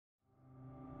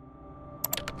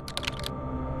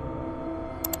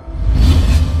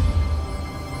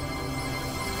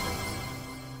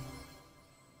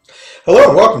Hello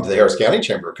and welcome to the Harris County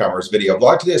Chamber of Commerce video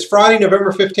blog. Today is Friday,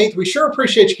 November 15th. We sure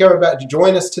appreciate you coming back to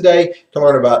join us today to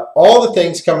learn about all the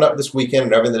things coming up this weekend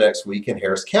and over the next week in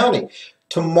Harris County.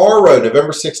 Tomorrow,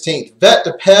 November 16th, Vet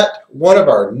to Pet, one of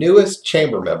our newest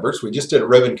chamber members. We just did a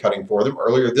ribbon cutting for them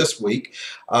earlier this week.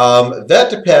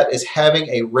 Vet to Pet is having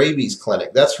a rabies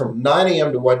clinic. That's from 9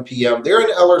 a.m. to 1 p.m. They're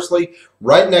in Ellerslie,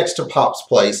 right next to Pop's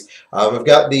Place. I've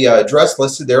got the address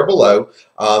listed there below.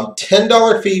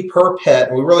 $10 fee per pet,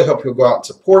 and we really hope you'll go out and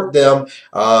support them,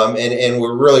 and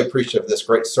we're really appreciative of this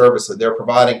great service that they're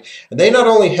providing. And they not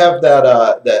only have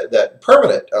that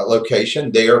permanent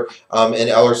location there in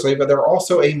Ellerslie, but they're also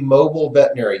a mobile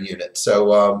veterinary unit,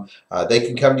 so they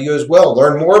can come to you as well.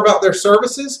 Learn more about their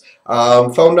services.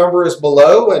 Phone number is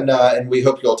below, and we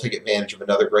hope you'll take advantage of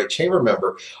another great chamber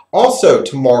member. Also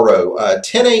tomorrow,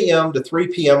 10 a.m. to 3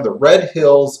 p.m., the Red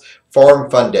Hills Farm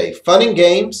Fun Day. Fun and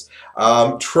games,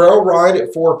 trail ride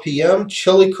at 4 p.m.,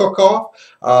 chili cook-off,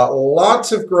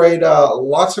 lots of great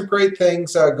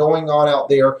things going on out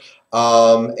there,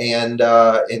 and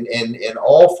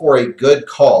all for a good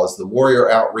cause, the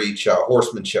Warrior Outreach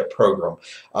Horsemanship Program.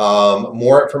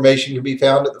 More information can be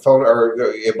found at the phone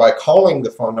or by calling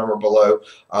the phone number below,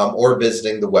 or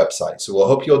visiting the website. So we'll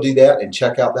hope you'll do that and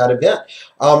check out that event.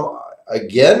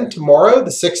 Again, tomorrow,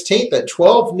 the 16th at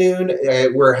 12 noon,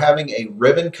 we're having a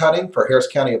ribbon cutting for Harris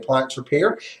County Appliance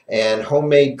Repair and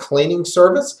Homemade Cleaning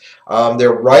Service.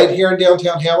 They're right here in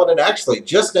downtown Hamilton, actually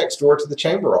just next door to the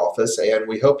chamber office, and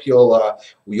we hope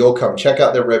you'll come check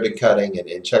out their ribbon cutting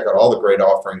and check out all the great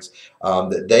offerings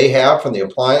that they have from the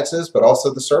appliances, but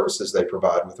also the services they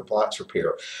provide with appliance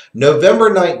repair. November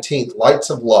 19th, Lights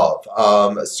of Love.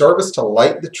 Service to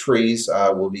light the trees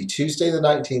will be Tuesday the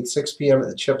 19th, 6 p.m. at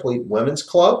the Chipley Women's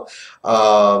Club.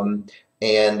 And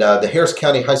the Harris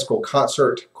County High School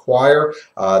Concert Choir,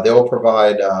 they will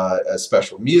provide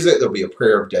special music. There'll be a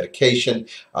prayer of dedication,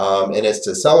 and it's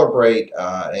to celebrate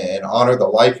and honor the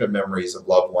life and memories of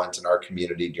loved ones in our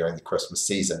community during the Christmas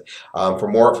season. For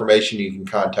more information, you can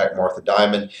contact Martha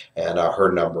Diamond, and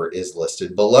her number is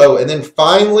listed below. And then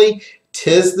finally,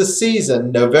 'tis the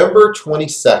season, November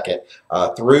 22nd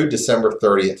through December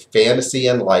 30th, Fantasy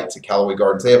and Lights at Callaway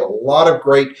Gardens. They have a lot of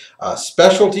great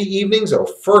specialty evenings, a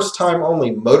first-time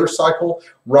only motorcycle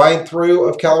ride through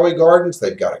of Callaway Gardens.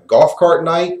 They've got a golf cart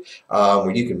night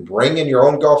where you can bring in your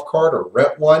own golf cart or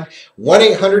rent one.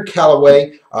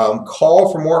 1-800-CALLAWAY. Call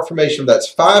for more information. That's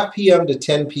 5 p.m. to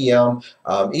 10 p.m.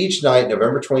 Each night,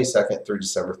 November 22nd through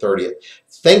December 30th.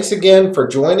 Thanks again for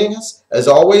joining us. As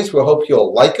always, we hope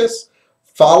you'll like us,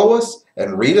 follow us,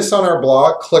 and read us on our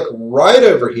blog. Click right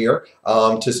over here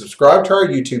to subscribe to our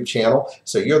YouTube channel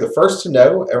so you're the first to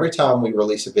know every time we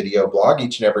release a video blog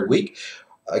each and every week.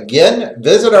 Again,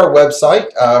 visit our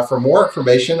website for more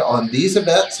information on these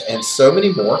events and so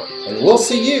many more, and we'll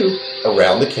see you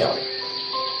around the county.